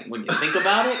terrifying when you think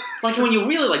about it. Like when you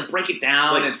really like break it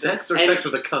down. Like and sex or and- sex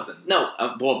with a cousin? No,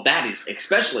 well, that is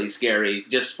especially scary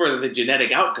just for the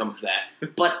genetic outcome of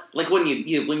that. But like when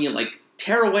you like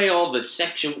tear away all the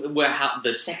the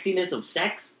sexiness of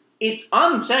sex, it's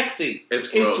unsexy. It's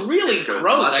gross. It's really gross.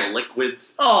 Lots Like, of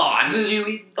liquids.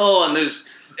 and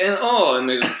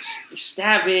there's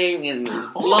stabbing and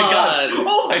blood. oh my god!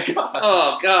 Oh my god!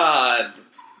 Oh god.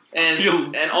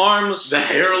 And arms. The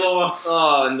hair loss.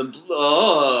 Oh, and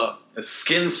the The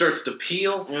skin starts to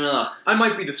peel. ugh. I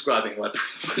might be describing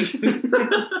leprosy.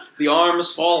 The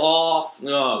arms fall off.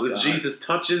 Oh, God. Jesus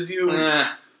touches you.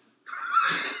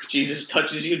 Jesus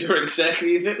touches you during sex,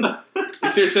 Ethan?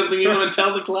 Is there something you want to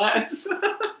tell the class?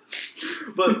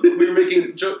 But we were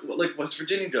making like West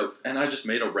Virginia jokes, and I just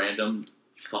made a random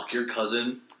 "fuck your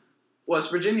cousin"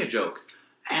 West Virginia joke.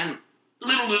 And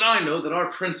little did I know that our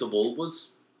principal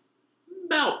was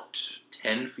about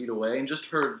 10 feet away and just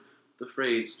heard the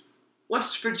phrase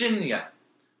 "West Virginia,"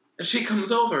 and she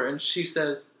comes over and she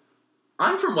says,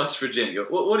 "I'm from West Virginia.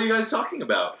 What are you guys talking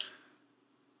about?"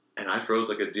 And I froze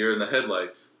like a deer in the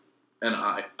headlights. And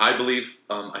I believe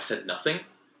I said nothing,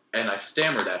 and I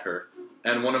stammered at her.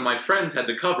 And one of my friends had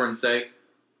to cover and say,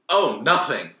 "Oh,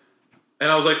 nothing."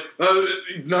 And I was like,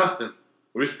 "Nothing.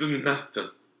 We said nothing."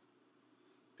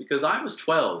 Because I was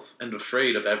 12 and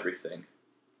afraid of everything.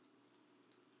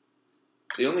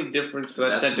 The only difference for that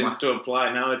That's sentence to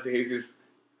apply nowadays is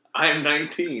I am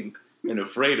 19 and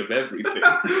afraid of everything.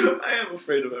 I am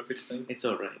afraid of everything. It's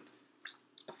alright.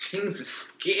 Things are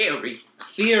scary.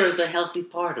 Fear is a healthy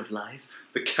part of life.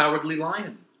 The Cowardly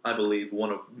Lion, I believe,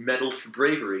 won a medal for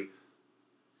bravery.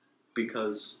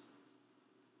 Because...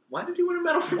 Why did he win a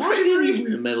medal for Why bravery? did he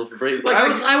win a medal for bravery? Like,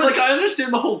 I I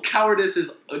understand the whole cowardice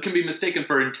can be mistaken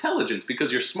for intelligence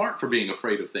because you're smart for being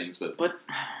afraid of things, but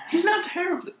he's not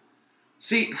terribly.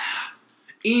 See,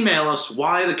 email us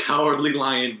why the Cowardly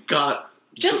Lion got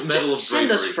Just the medal of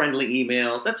send us bravery. friendly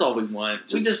emails. That's all we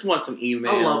want. We just want some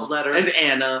emails. A love letter. And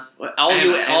Anna. All Anna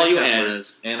you Kepler.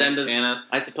 Annas. Send us. Anna.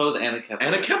 I suppose Anna Kepler.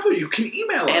 Anna Kepler, you can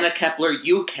email us. Anna Kepler,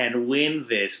 you can win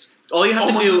this. All you have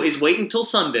to do is wait until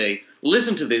Sunday,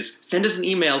 listen to this, send us an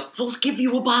email. We'll give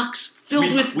you a box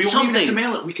filled with we won't even have to something.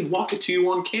 mail it. We can walk it to you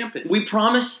on campus. We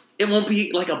promise it won't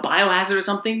be like a biohazard or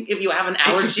something. If you have an could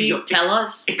allergy, be a- tell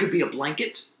us. It could be a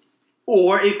blanket.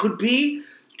 Or it could be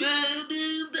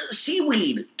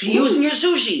seaweed to use in your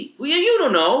sushi. Well, you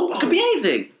don't know. It could be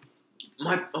anything.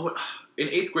 In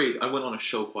 8th grade, I went on a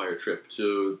show choir trip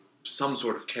to some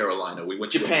sort of Carolina. We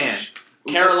went to Japan. a beach.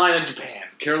 Carolina, Japan.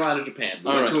 Carolina, Japan. We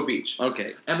All went right. to a beach.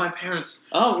 Okay. And my parents...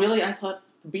 Oh, really? I thought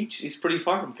the beach is pretty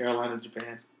far from Carolina,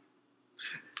 Japan.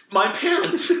 My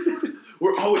parents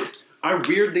are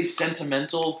weirdly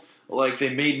sentimental. Like,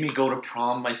 they made me go to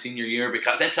prom my senior year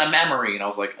because it's a memory. And I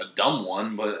was like, a dumb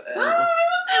one, but it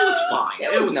was fine.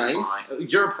 It was nice. Fine.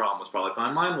 Your prom was probably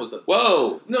fine. Mine was a...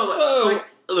 Whoa. No, Whoa. like,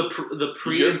 the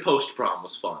pre Sure. and post prom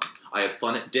was fun. I had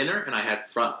fun at dinner, and I had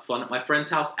fun at my friend's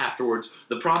house afterwards.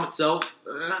 The prom itself,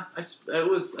 it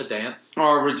was a dance.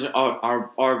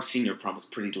 Our senior prom was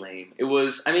pretty lame. It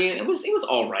was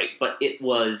all right, but it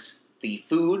was the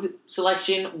food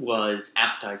selection was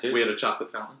appetizers. We had a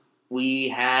chocolate fountain. We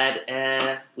had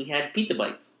pizza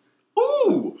bites.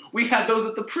 Ooh, we had those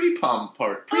at the pre-prom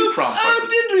part. Pre-prom Oh, party.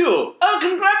 did you? Oh,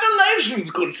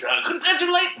 congratulations, good sir.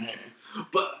 Congratulations.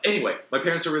 But anyway, my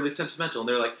parents are really sentimental, and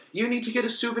they're like, "You need to get a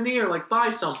souvenir, like buy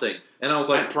something." And I was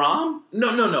like, At prom?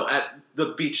 No, at the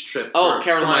beach trip. Oh, for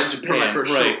Carolina, for my Japan,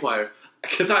 first right. show choir,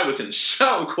 because I was in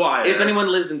show choir. If anyone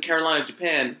lives in Carolina,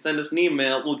 Japan, send us an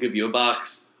email. We'll give you a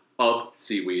box. of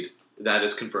seaweed, that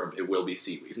is confirmed. It will be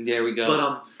seaweed. There we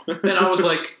go. But and I was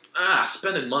like,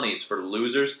 spending money is for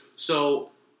losers. So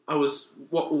I was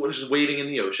just wading in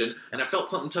the ocean, and I felt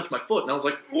something touch my foot, and I was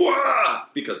like, "Wah!"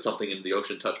 because something in the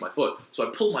ocean touched my foot. So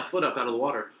I pulled my foot up out of the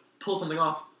water, pulled something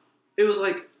off. It was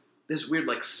like this weird,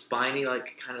 like spiny,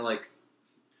 like kind of like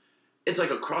it's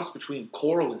like a cross between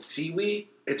coral and seaweed.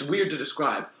 It's weird to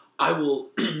describe. I will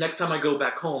next time I go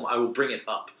back home, I will bring it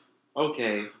up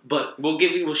Okay. But We'll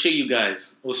show you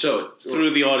guys we'll show it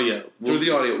through the audio. through the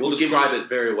audio. We'll we'll give describe it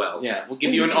very well. Yeah, we'll give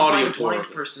And you an can audio find a tour. blind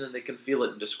of it. person and they can feel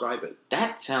it and describe it.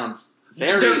 That sounds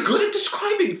They're very. good at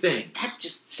describing things. That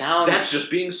just sounds. That's just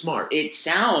being smart. It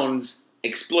sounds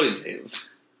exploitative.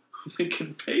 We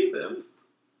can pay them.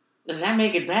 Does that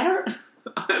make it better?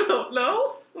 I don't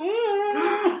know.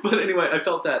 But anyway, I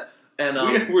felt that. And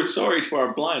We're sorry to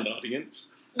our blind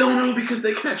audience. no, because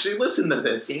they can actually listen to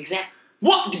this. Exactly.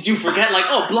 What did you forget? Like,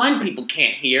 oh, blind people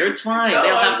can't hear. It's fine. No,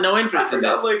 They'll I- have no interest I in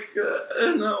forgot,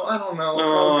 this. no, I don't know. Oh,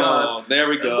 Oh, God. there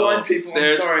we go. Blind people,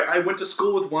 There's- I'm sorry. I went to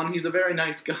school with one. He's a very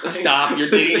nice guy. Stop! You're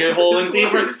digging your hole in This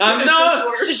deeper. works.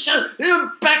 No, This just shut.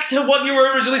 Back to what you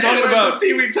were originally talking Anyway, about. The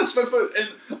seaweed touched my foot,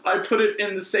 and I put it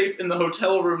in the safe in the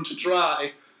hotel room to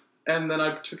dry, and then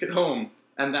I took it home,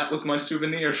 and that was my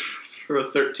souvenir for a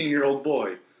 13-year-old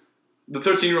boy. The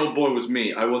 13-year-old boy was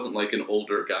me. I wasn't like an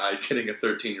older guy getting a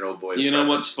 13-year-old boy. You know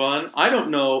present. what's fun? I don't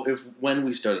know when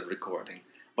we started recording,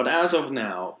 but as of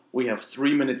now, we have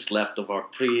 3 minutes left of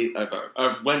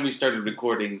of when we started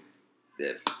recording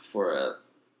for a.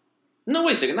 No,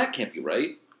 wait a second. That can't be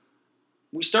right.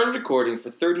 We started recording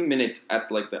for 30 minutes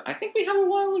at I think we have a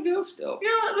while ago still.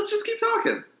 Yeah, let's just keep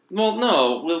talking. Well,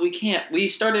 no, we can't. We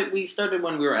started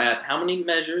when we were at how many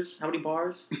measures? How many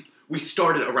bars? We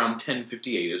started around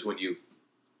 10:58 is when you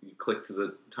click to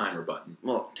the timer button.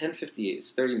 Well, 10:58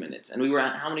 is 30 minutes, and we were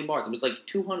at how many bars? It was like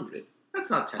 200. That's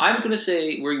not 10 I'm minutes. gonna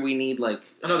say we need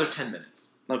Another 10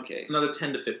 minutes. okay, Another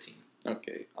 10 to 15.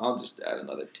 okay. I'll just add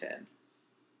another 10.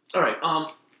 All right.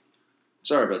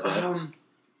 Sorry about that.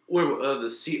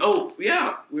 Oh,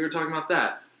 yeah, we were talking about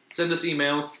that. Send us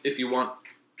emails if you want.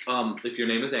 If your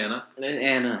name is Anna.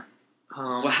 Anna.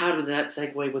 Well, how does that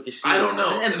segue with your I don't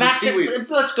know. And The back seaweed.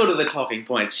 let's go to the talking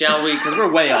points, shall we? Because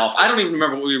we're way off. I don't even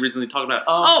remember what we were originally talking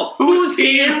about. Who's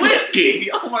tea and whiskey?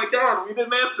 Oh my God, we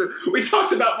didn't answer. We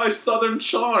talked about my Southern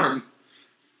charm.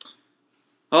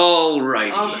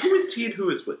 Alrighty. Who is tea and who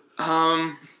is whiskey?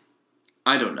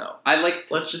 I don't know. I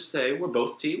like. Let's just say we're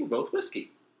both tea, we're both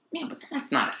whiskey. Yeah, but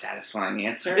that's not a satisfying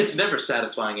answer. It's never a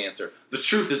satisfying answer. The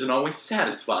truth isn't always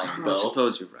satisfying, I though.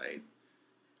 suppose you're right.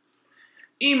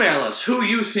 Email us who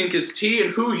you think is tea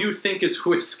and who you think is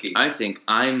whiskey. I think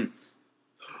I'm.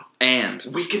 And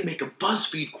We can make a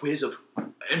BuzzFeed quiz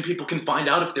and people can find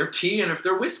out if they're tea and if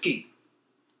they're whiskey.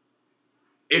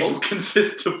 It will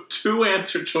consist of 2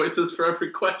 answer choices for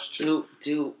every question.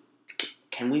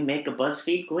 can we make a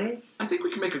BuzzFeed quiz? I think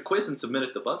we can make a quiz and submit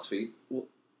it to BuzzFeed.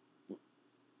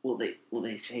 Will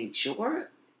they say sure?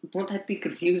 Won't that be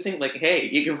confusing? Like, hey,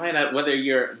 you can find out whether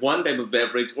you're one type of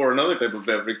beverage or another type of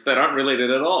beverage that aren't related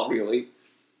at all, really.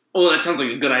 Oh, that sounds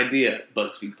like a good idea.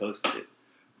 BuzzFeed posted it.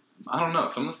 I don't know.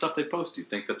 Some of the stuff they post, you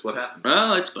think that's what happened.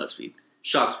 Well, it's BuzzFeed.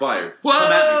 Shots fired. Whoa!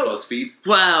 Come at me, BuzzFeed.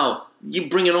 Wow, you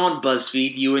bring it on,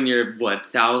 BuzzFeed. You and your,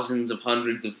 thousands of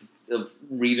hundreds of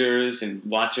readers and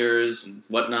watchers and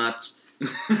whatnots.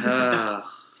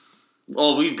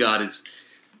 All we've got is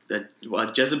a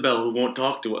Jezebel who won't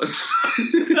talk to us.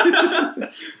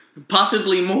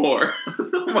 Possibly more.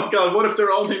 Oh my God, what if they're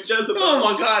all named Jezebel? Oh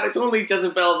my God, it's only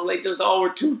Jezebels and they just all were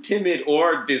too timid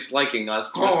or disliking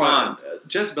us to respond.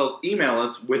 Jezebel's email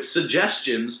us with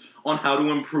suggestions on how to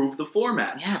improve the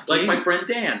format. Yeah, Like my please. friend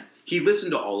Dan. He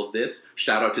listened to all of this.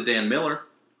 Shout out to Dan Miller,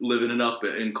 living it up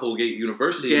in Colgate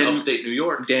University in upstate New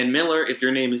York. Dan Miller, if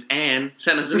your name is Ann,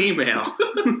 send us an email.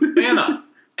 Anna.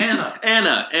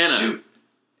 Anna. Shoot.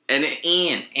 And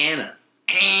Anna.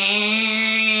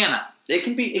 It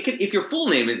can if your full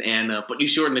name is Anna, but you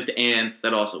shorten it to Ann,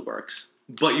 that also works.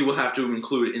 But you will have to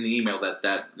include in the email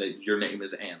that your name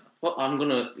is Anna. Well, I'm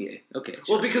gonna, yeah, okay.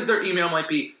 Well, because their email might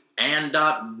be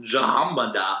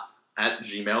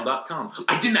ann.jahamba@gmail.com.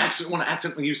 I didn't want to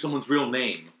accidentally use someone's real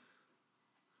name.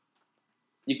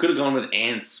 You could have gone with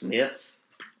Ann Smith.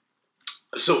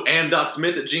 So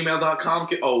ann.smith@gmail.com.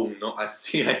 Oh, no, I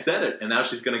see, I said it. And now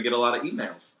she's going to get a lot of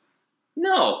emails.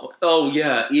 No. Oh,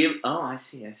 yeah. I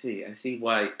see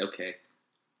why. Okay.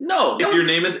 No. If your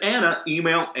name is Anna,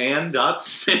 email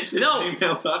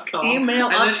ann.smith@gmail.com. Email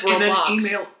us for a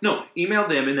box. Email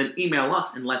them and then email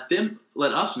us and let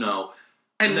us know.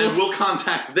 And then we'll we'll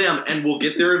contact them and we'll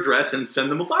get their address and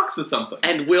send them a box of something.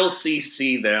 And we'll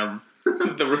CC them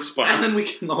the response. And then we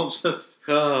can all just,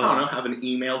 I don't know, have an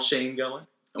email chain going.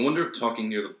 I wonder if talking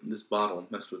near this bottle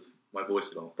messed with my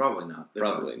voice at all. Probably not.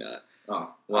 Probably not. Oh,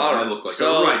 well, All I right, look like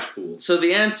so- a right fool. So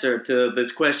the answer to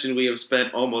this question we have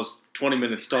spent almost 20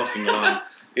 minutes talking on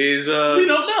is We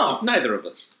don't know. neither of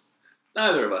us.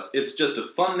 Neither of us. It's just a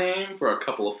fun name for a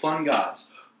couple of fun guys.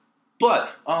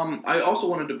 But I also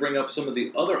wanted to bring up some of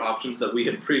the other options that we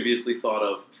had previously thought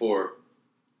of for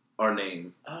our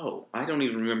name. Oh, I don't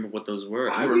even remember what those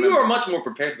were. I You remember. are much more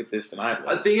prepared with this than I The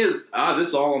was. thing is, this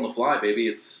is all on the fly, baby.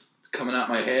 It's coming out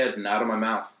my head and out of my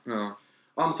mouth. Oh,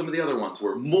 Some of the other ones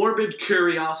were morbid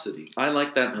curiosity. I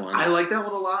like that one. I like that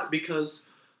one a lot because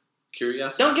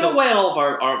curiosity. Don't give away all of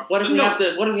our. What if we No. have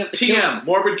to? What if we have to? Kill, TM,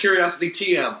 morbid curiosity.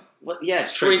 TM, what? Yeah,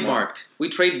 it's Trademarked. trademarked. We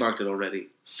trademarked it already.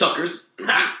 suckers.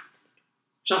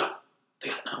 Shut up. They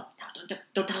don't know. No,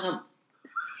 don't tell them.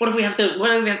 What if we have to?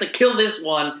 What if we have to kill this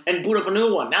one and boot up a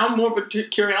new one? Now, morbid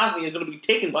curiosity is going to be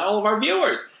taken by all of our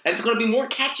viewers, and it's going to be more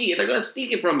catchy, and they're going to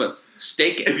steal it from us.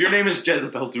 Stake it. If your name is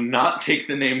Jezebel, do not take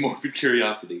the name morbid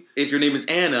curiosity. If your name is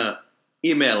Anna,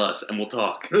 email us and we'll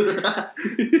talk. We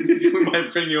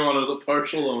might bring you on as a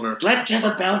partial owner. Let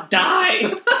Jezebel die.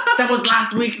 That was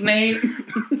last week's name.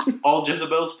 All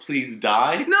Jezebels, please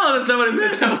die. No, that's not what I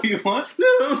meant. Is that what you want?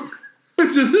 No.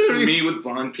 It's just Me with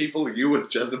blind people, you with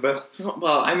Jezebels.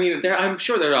 Well, I mean, I'm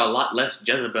sure there are a lot less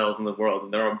Jezebels in the world than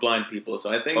there are blind people,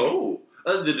 so I think... Oh,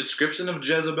 the description of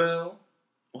Jezebel.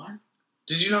 What?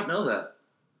 Did you not know that?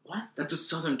 What? That's a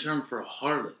southern term for a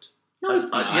harlot. No,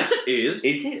 it's not. Yes, it is.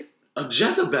 Is it? A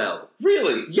Jezebel.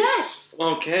 Really? Yes.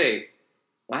 Okay.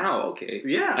 Wow, okay.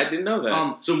 Yeah. I didn't know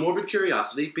that. So morbid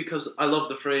curiosity, because I love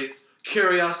the phrase,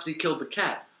 curiosity killed the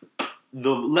cat.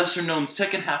 The lesser known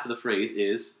second half of the phrase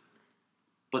is,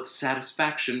 but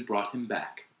satisfaction brought him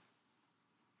back.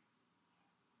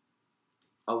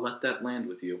 I'll let that land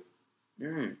with you.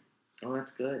 Oh,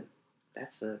 that's good.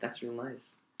 That's real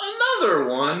nice. Another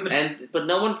one! But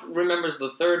no one remembers the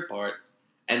third part,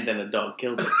 and then a dog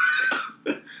killed him.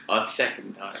 A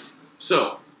second time.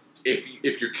 So,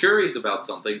 if you're curious about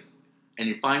something, and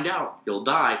you find out you'll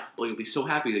die, but you'll be so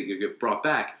happy that you get brought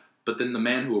back, but then the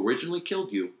man who originally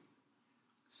killed you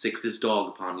sicks his dog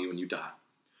upon you and you die.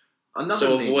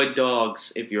 So avoid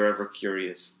dogs if you're ever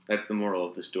curious. That's the moral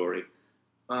of the story.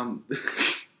 Another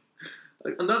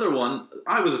one,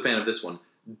 I was a fan of this one.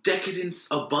 Decadence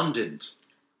Abundant.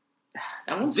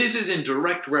 That one's... This is in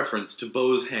direct reference to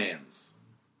Bo's hands.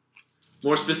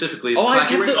 More specifically, you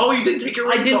didn't take your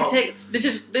ring. I didn't take... This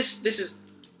is...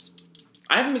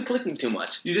 I haven't been clicking too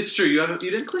much. It's true, you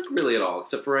didn't click really at all,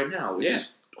 except for right now, which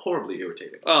is horribly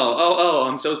irritating. Oh,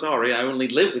 I'm so sorry. I only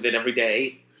live with it every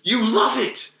day. You love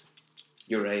it!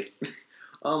 You're right.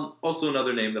 Also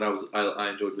another name that I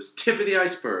enjoyed was Tip of the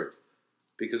Iceberg.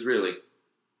 Because really,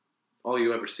 all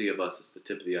you ever see of us is the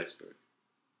tip of the iceberg.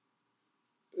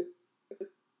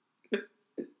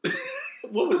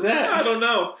 What was that? I don't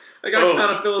know. I got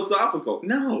kind of philosophical.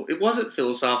 No, it wasn't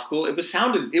philosophical. It was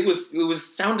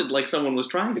sounded like someone was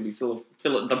trying to be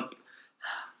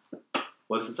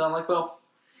What does it sound like, Bo?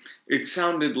 It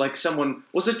sounded like someone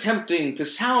was attempting to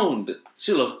sound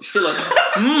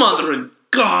mother and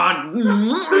God,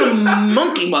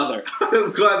 monkey mother.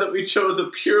 I'm glad that we chose a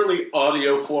purely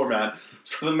audio format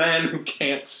for the man who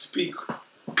can't speak.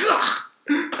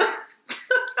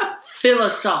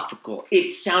 Philosophical.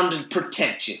 It sounded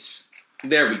pretentious.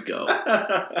 There we go.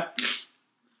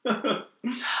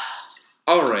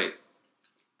 All right.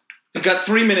 We got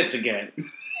 3 minutes again.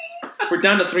 We're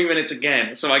down to 3 minutes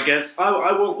again, so I guess...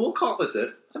 We'll call this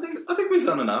it. I think we've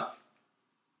done enough.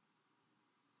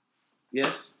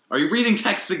 Yes? Are you reading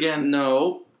texts again?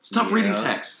 No. Stop reading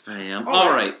texts. I am. All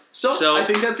All right. So I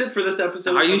think that's it for this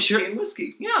episode Are you of sure? Tea and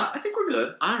Whiskey. Yeah, I think we're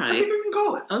good. All I right. think we can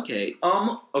call it. Okay.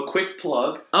 A quick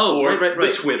plug Oh, for right.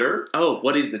 the Twitter. Oh,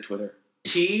 what is the Twitter?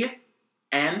 Tea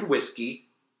and Whiskey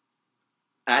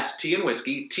at Tea and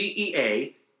Whiskey,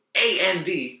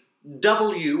 TEANDWHISKY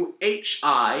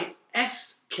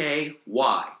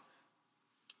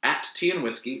at Tea and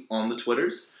Whiskey on the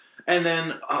Twitters. And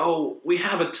then, we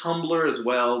have a Tumblr as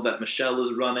well that Michelle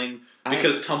is running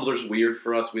because Tumblr's weird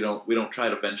for us. We don't try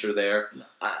to venture there.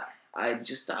 I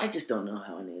just don't know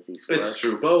how any of these work. It's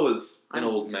true. Bo is an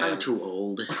old man. I'm too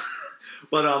old.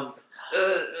 But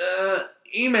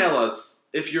email us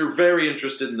if you're very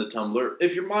interested in the Tumblr.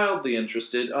 If you're mildly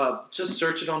interested, just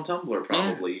search it on Tumblr.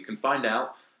 Probably you can find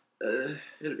out.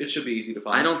 It should be easy to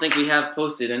find. I don't think we have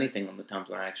posted anything on the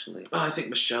Tumblr actually. I think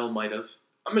Michelle might have.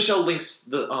 Michelle links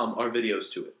our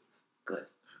videos to it. Good.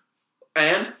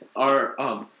 And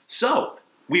so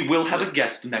we will have a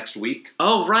guest next week.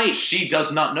 Oh right. She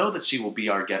does not know that she will be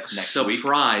our guest next week.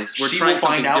 Surprise. We're she trying will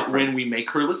find something out different. when we make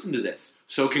her listen to this.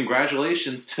 So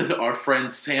congratulations to our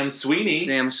friend Sam Sweeney.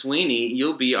 Sam Sweeney,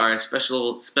 you'll be our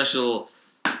special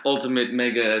ultimate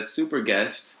mega super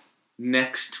guest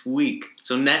next week.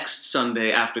 So next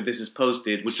Sunday after this is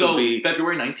posted, which will be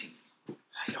February 19th.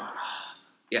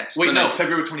 Yes. Wait, no,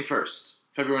 February 21st.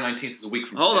 February 19th is a week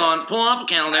from Hold today. on, pulling up a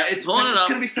calendar. It's pulling it up.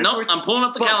 gonna be February. Nope, I'm pulling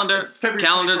up the Well, calendar. it's February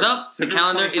Calendar's 21st. up. The February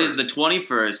calendar. It is the 21st.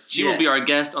 21st. She will be Yes. our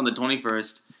guest on the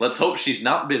 21st. Let's hope she's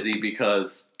not busy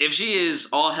because If she is,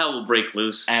 all hell will break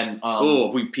loose. and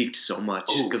We peaked so much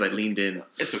Oh, because I leaned in.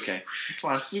 it's okay. It's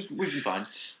fine. We've been fine.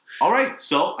 All right,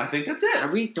 so I think that's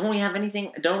it. Don't we have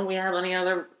anything? Don't we have any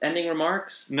other ending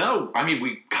remarks? No, I mean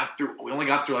we only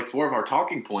got through like 4 of our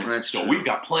talking points, That's so true. we've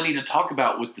got plenty to talk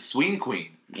about with the Sween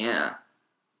Queen. Yeah.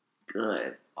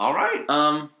 Good. All right.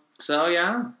 So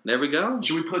yeah, there we go.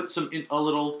 Should we put a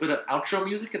little bit of outro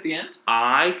music at the end?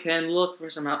 I can look for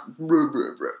some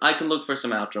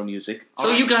outro music, so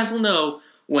Alright. you guys will know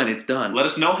when it's done. Let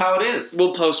us know how it is.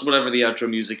 We'll post whatever the outro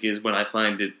music is when I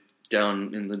find it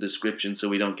down in the description, so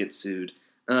we don't get sued.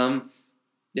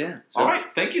 Yeah. So All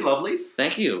right. Thank you, lovelies.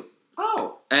 Thank you.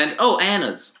 Oh, And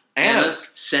Anna's.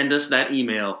 Send us that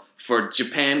email for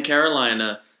Japan,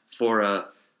 Carolina, for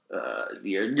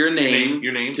your name,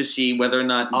 your name, to see whether or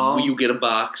not you get a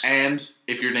box. and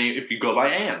if you go by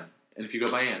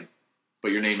Anne,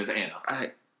 but your name is Anna.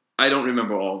 I don't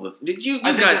remember all the. You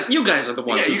I think guys? You guys are the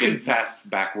ones Yeah, who you can can fast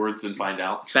backwards and find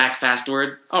out. back fast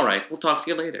word. All right, we'll talk to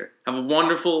you later. Have a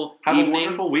wonderful Have evening. a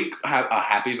wonderful week. Have a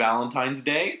happy Valentine's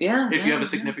Day. Yeah. If you have a yeah.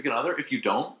 significant other, if you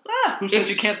don't, who says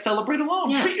you can't celebrate alone?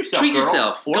 Yeah, Treat yourself. treat girl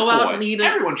yourself. or Go boy. out and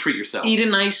Everyone treat yourself. Eat a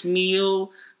nice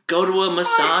meal. Go to a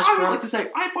massage I would parlor. like to say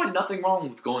I find nothing wrong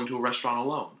with going to a restaurant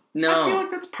alone. No. I feel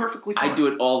like that's perfectly fine. I do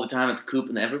it all the time at the Coop,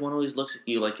 and everyone always looks at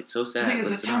you like it's so sad. The thing is,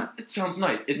 but it it's not. sounds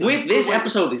nice. It's a With this good way-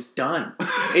 episode is done.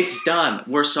 It's done.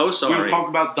 We're so We're sorry. going to talk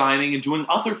about dining and doing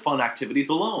other fun activities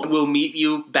alone. We'll meet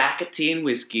you back at Tea and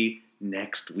Whiskey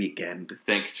next weekend.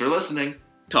 Thanks for listening.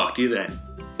 Talk to you then.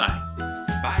 Bye.